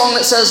gospel song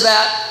that says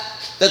that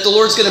the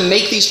Lord's going to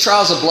make these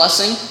trials a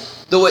blessing,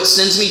 though it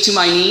sends me to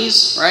my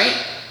knees,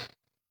 right?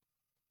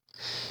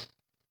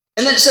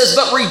 And then it says,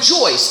 but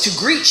rejoice, to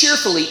greet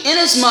cheerfully,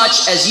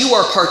 inasmuch as you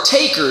are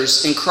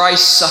partakers in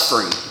Christ's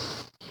suffering.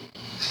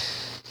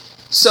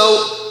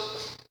 So,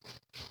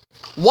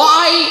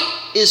 why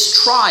is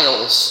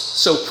trials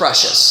so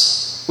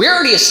precious? We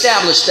already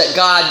established that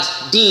God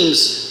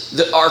deems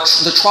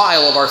the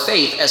trial of our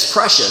faith as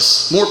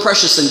precious, more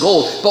precious than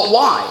gold. But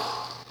why?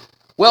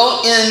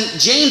 Well, in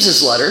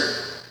James's letter,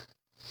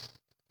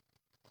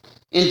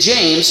 in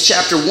James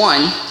chapter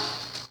 1,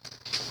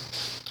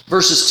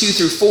 verses 2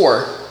 through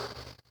 4,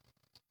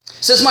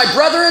 it says, my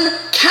brethren,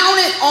 count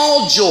it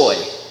all joy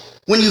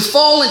when you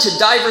fall into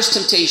diverse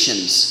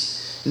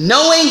temptations,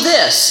 knowing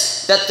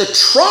this, that the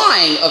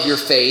trying of your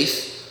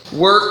faith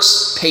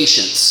works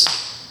patience.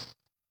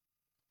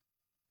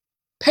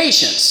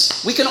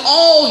 Patience. We can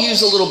all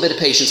use a little bit of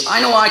patience.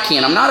 I know I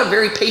can. I'm not a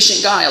very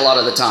patient guy a lot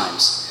of the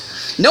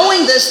times.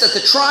 Knowing this, that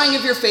the trying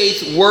of your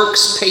faith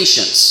works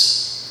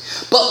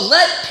patience. But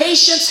let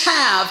patience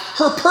have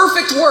her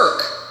perfect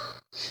work,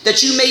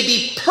 that you may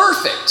be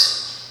perfect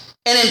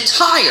and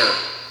entire,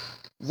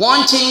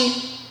 wanting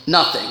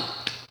nothing.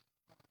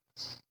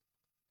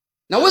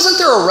 Now, wasn't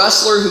there a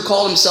wrestler who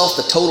called himself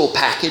the Total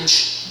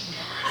Package?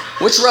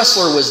 Which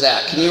wrestler was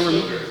that? Can you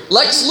remember?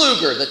 Lex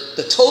Luger,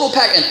 the Total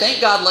Package. And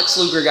thank God Lex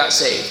Luger got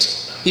saved.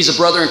 He's a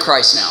brother in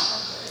Christ now.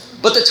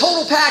 But the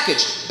Total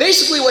Package,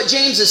 basically what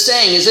James is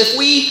saying is if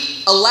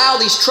we allow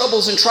these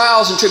troubles and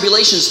trials and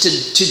tribulations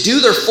to do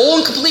their full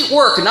and complete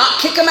work and not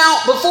kick them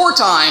out before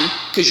time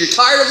because you're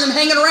tired of them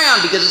hanging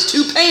around because it's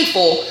too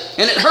painful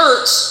and it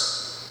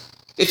hurts,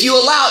 if you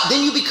allow it,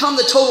 then you become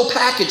the total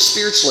package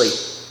spiritually.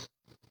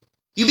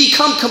 You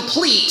become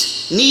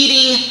complete,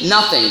 needing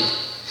nothing.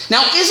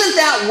 Now, isn't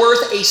that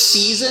worth a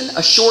season,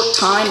 a short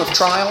time of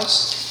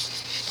trials?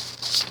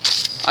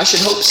 I should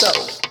hope so.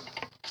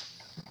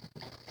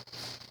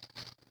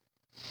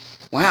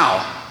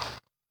 Wow.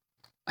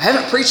 I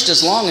haven't preached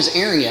as long as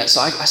Aaron yet,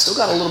 so I still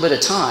got a little bit of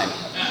time.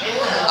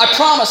 I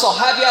promise I'll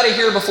have you out of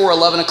here before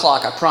 11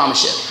 o'clock. I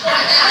promise you.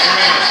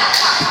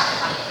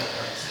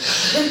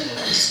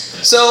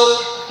 So,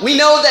 we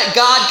know that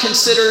God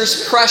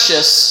considers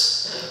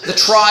precious the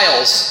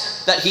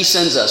trials that He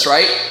sends us,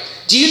 right?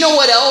 Do you know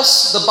what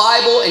else the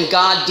Bible and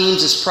God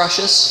deems as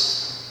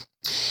precious?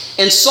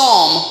 In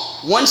Psalm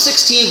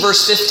 116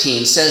 verse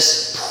 15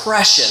 says,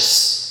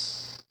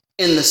 "Precious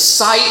in the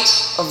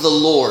sight of the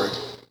Lord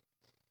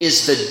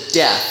is the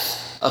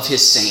death of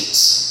His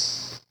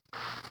saints."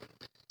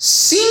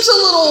 Seems a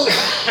little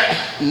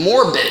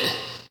morbid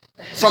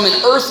from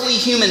an earthly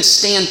human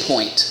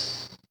standpoint.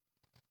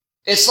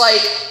 It's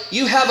like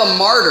you have a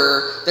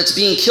martyr that's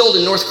being killed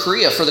in North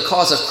Korea for the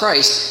cause of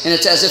Christ, and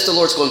it's as if the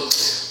Lord's going,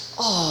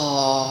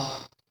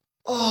 oh,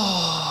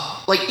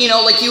 like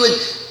you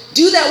would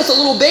do that with a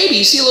little baby.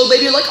 You see a little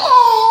baby, you're like,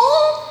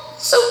 oh,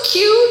 so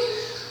cute.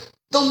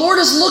 The Lord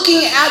is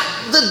looking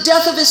at the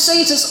death of His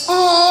saints as,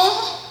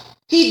 oh,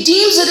 He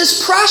deems it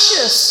as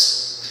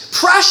precious.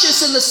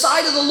 Precious in the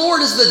sight of the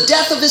Lord is the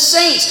death of His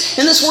saints.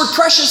 And this word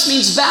precious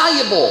means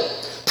valuable,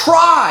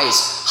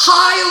 prize,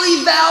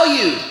 highly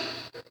valued.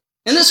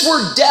 And this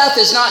word death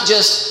is not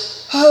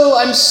just, oh,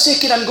 I'm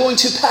sick and I'm going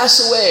to pass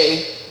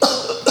away.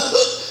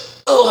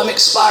 Oh, I'm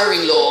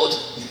expiring, Lord.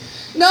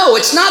 No,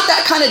 it's not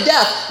that kind of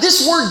death.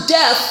 This word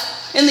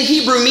death in the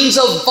Hebrew means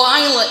a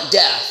violent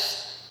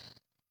death.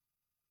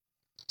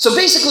 So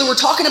basically, we're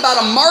talking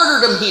about a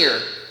martyrdom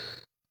here.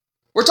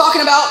 We're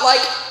talking about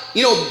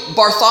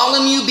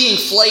Bartholomew being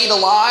flayed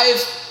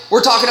alive.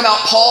 We're talking about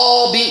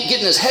Paul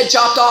getting his head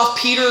chopped off,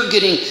 Peter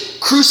getting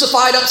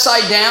crucified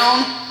upside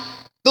down.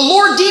 The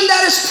Lord deemed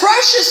that as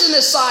precious in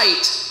His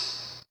sight.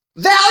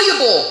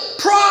 Valuable,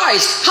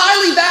 prized,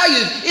 highly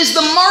valued is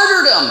the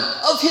martyrdom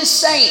of His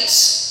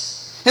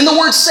saints. And the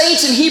word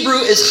saints in Hebrew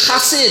is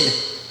chassid.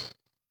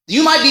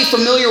 You might be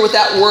familiar with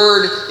that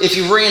word if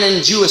you ran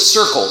in Jewish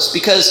circles,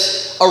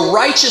 because a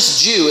righteous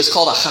Jew is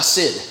called a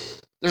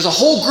chassid. There's a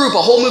whole group,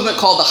 a whole movement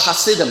called the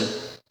Hasidim,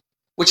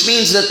 which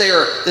means that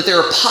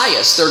they're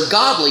pious, they're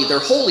godly, they're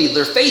holy,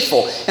 they're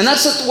faithful. And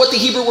that's what the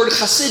Hebrew word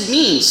chassid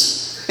means.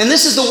 And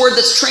this is the word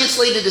that's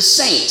translated as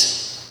saint.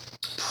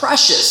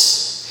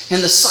 Precious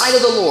in the sight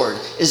of the Lord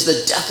is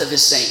the death of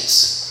His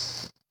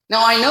saints.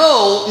 Now I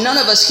know none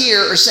of us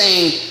here are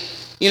saying,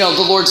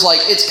 the Lord's like,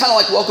 it's kind of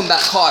like Welcome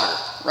Back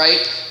Kotter,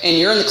 right? And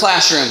you're in the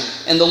classroom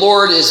and the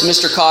Lord is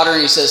Mr. Kotter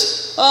and He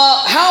says,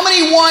 how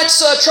many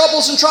wants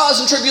troubles and trials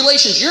and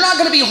tribulations? You're not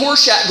going to be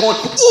Horseshat going,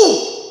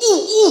 ooh,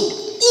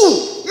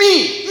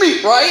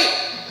 me, right?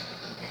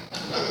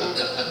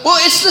 Well,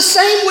 it's the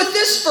same with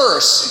this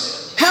verse.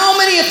 How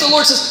many, if the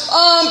Lord says,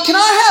 can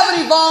I have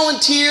any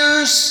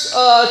volunteers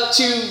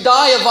to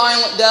die a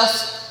violent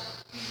death?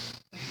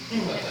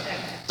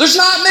 There's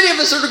not many of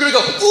us that are going to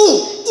go,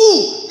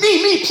 ooh,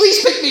 me, please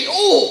pick me,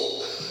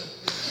 ooh.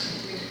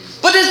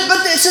 But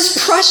it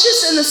says,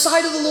 precious in the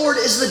sight of the Lord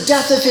is the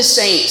death of His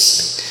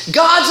saints.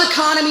 God's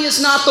economy is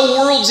not the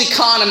world's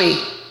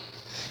economy.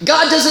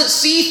 God doesn't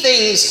see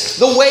things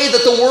the way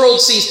that the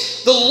world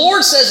sees. The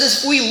Lord says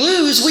if we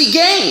lose, we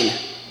gain.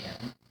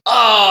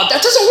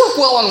 That doesn't work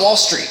well on Wall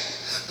Street.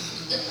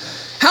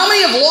 How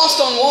many have lost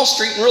on Wall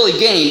Street and really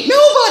gained?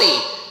 Nobody.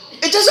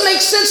 It doesn't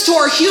make sense to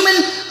our human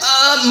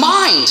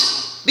mind,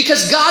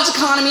 because God's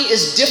economy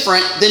is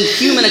different than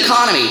human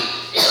economy.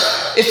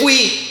 If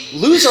we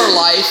lose our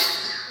life,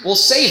 we'll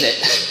save it,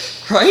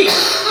 right?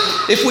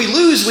 If we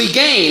lose, we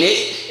gain.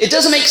 It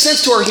doesn't make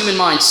sense to our human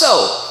mind.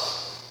 So,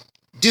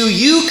 do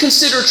you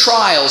consider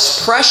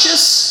trials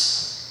precious?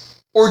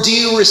 Or do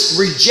you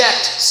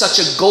reject such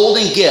a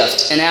golden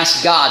gift and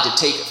ask God to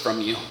take it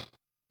from you?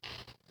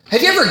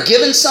 Have you ever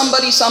given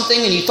somebody something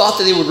and you thought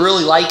that they would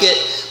really like it,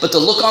 but the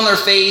look on their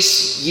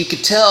face, you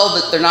could tell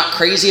that they're not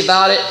crazy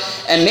about it,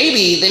 and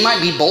maybe they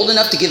might be bold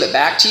enough to give it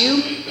back to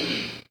you?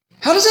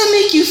 How does that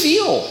make you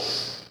feel?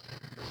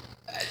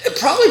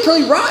 Probably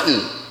pretty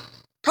rotten.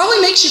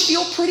 Probably makes you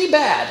feel pretty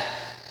bad.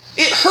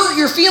 It hurt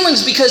your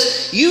feelings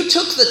because you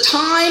took the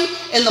time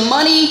and the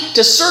money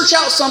to search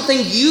out something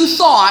you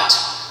thought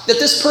that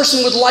this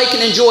person would like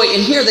and enjoy,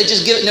 and here they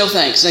just give it no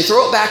thanks, and they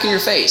throw it back in your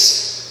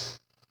face.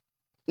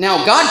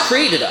 Now, God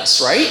created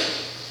us, right?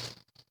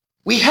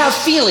 We have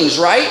feelings,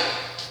 right?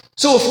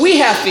 So if we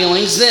have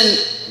feelings, then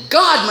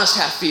God must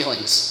have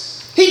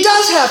feelings. He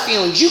does have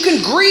feelings. You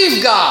can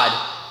grieve God.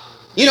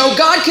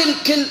 God can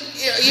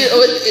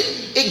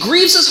it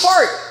grieves his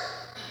heart.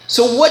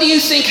 So what do you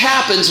think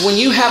happens when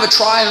you have a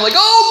trial and like,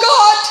 oh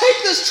God,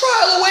 take this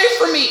trial away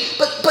from me?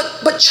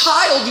 But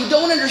child, you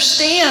don't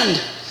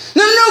understand.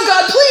 No,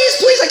 God,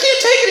 please, I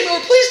can't take it anymore.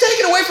 Please take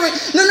it away from me.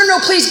 No,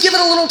 please give it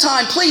a little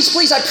time.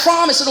 Please, I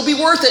promise it'll be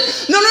worth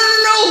it. No,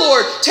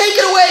 Lord, take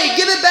it away.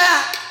 Give it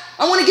back.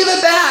 I want to give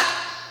it back.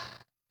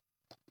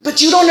 But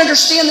you don't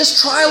understand,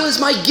 this trial is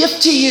my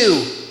gift to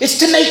you. It's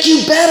to make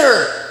you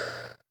better.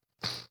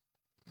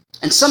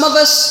 And some of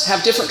us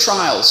have different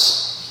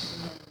trials.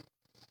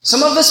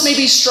 Some of us may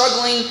be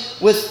struggling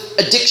with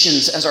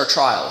addictions as our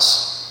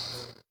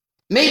trials.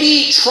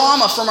 Maybe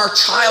trauma from our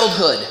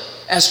childhood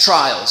as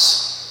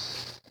trials.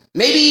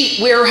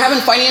 Maybe we're having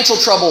financial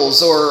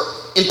troubles or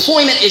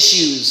employment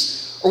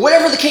issues or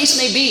whatever the case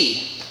may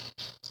be.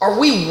 Are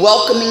we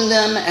welcoming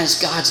them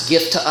as God's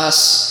gift to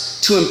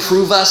us to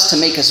improve us, to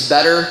make us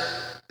better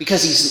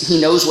because He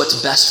knows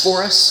what's best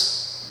for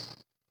us?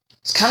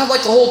 It's kind of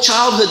like the whole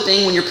childhood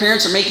thing when your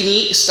parents are making you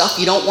eat stuff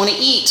you don't want to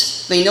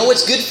eat. They know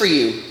it's good for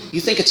you.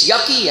 You think it's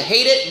yucky, you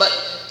hate it, but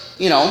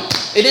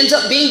it ends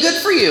up being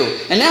good for you.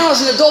 And now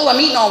as an adult, I'm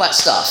eating all that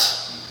stuff.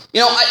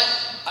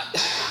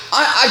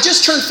 I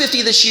just turned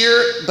 50 this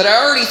year, but I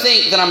already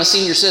think that I'm a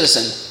senior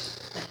citizen.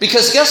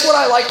 Because guess what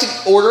I like to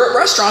order at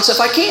restaurants if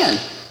I can?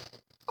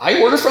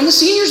 I order from the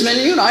seniors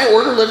menu and I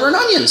order liver and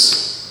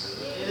onions.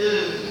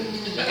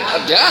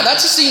 Yeah,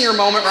 that's a senior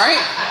moment, right?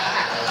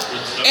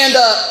 And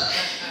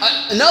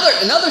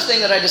another thing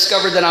that I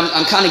discovered that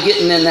I'm kind of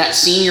getting in that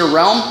senior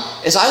realm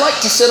is I like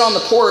to sit on the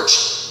porch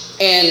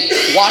and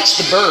watch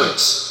the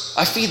birds.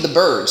 I feed the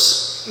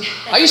birds.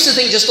 I used to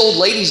think just old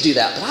ladies do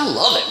that, but I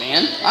love it,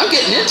 man. I'm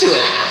getting into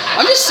it.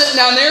 I'm just sitting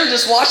down there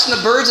just watching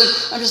the birds, and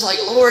I'm just like,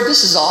 Lord,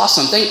 this is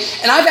awesome.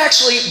 And I've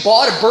actually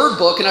bought a bird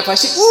book, and if I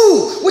say,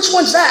 ooh, which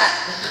one's that?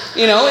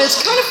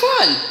 It's kind of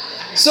fun.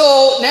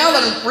 So now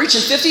that I'm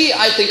reaching 50,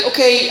 I think,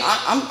 okay,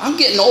 I'm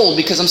getting old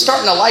because I'm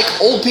starting to like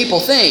old people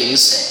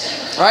things,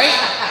 right?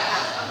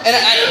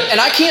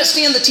 And I can't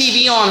stand the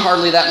TV on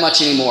hardly that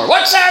much anymore.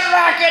 What's that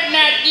racket and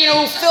that,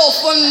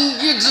 filth, and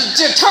you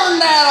turn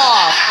that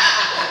off.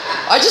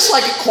 I just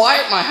like it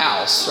quiet in my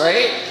house,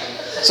 right?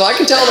 So I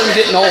can tell that I'm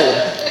getting old.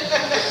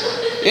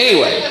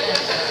 Anyway,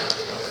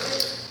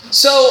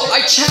 so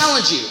I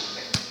challenge you.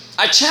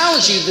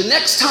 The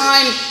next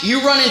time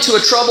you run into a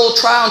trouble,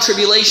 trial, and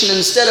tribulation, and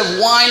instead of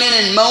whining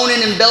and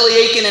moaning and belly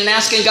aching and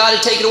asking God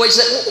to take it away,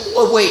 say,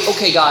 oh, wait,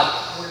 okay, God,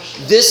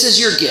 this is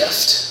your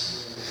gift.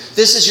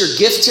 This is your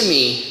gift to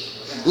me.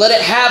 Let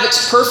it have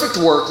its perfect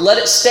work. Let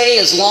it stay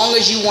as long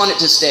as you want it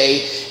to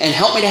stay, and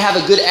help me to have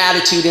a good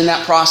attitude in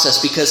that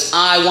process because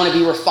I want to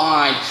be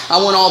refined. I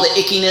want all the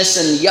ickiness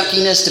and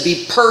yuckiness to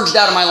be purged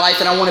out of my life,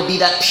 and I want to be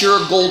that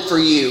pure gold for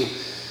you.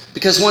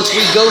 Because once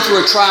we go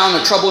through a trial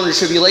and a trouble and a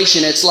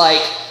tribulation, it's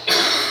like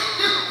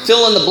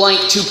fill in the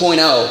blank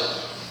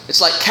 2.0. It's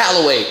like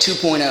Callaway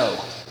 2.0,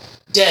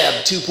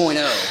 Deb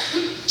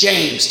 2.0,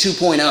 James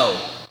 2.0.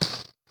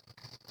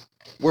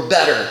 We're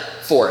better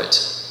for it.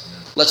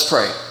 Let's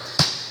pray.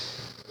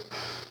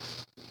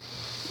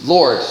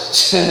 Lord,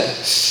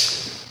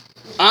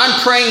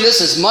 I'm praying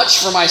this as much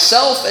for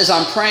myself as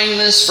I'm praying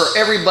this for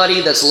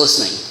everybody that's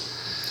listening.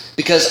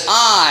 Because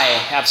I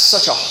have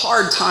such a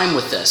hard time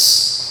with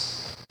this.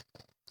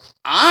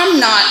 I'm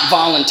not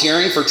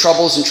volunteering for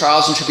troubles and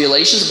trials and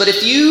tribulations, but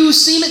if you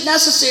seem it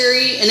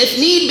necessary, and if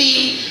need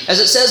be, as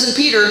it says in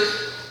Peter,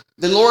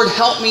 then Lord,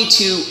 help me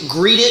to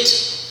greet it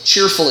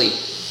cheerfully.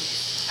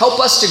 Help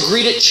us to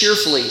greet it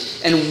cheerfully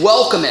and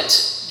welcome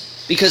it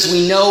because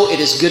we know it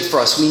is good for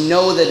us. We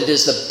know that it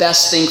is the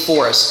best thing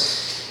for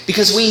us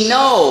because we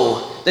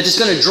know that it's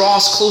going to draw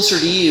us closer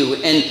to you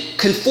and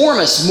conform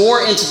us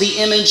more into the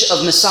image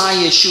of Messiah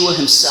Yeshua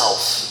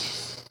himself.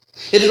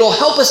 It'll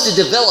help us to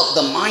develop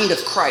the mind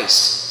of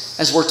Christ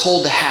as we're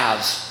told to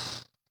have.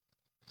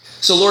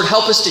 So Lord,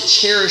 help us to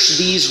cherish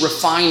these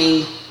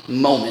refining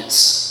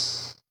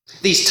moments,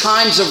 these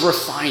times of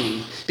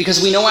refining,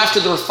 because we know after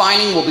the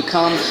refining will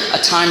become a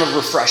time of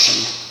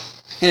refreshing,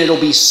 and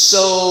it'll be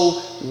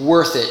so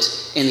worth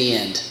it in the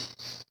end.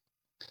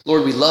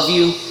 Lord, we love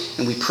you,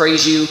 and we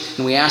praise you,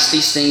 and we ask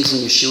these things in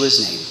Yeshua's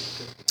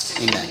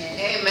name. Amen.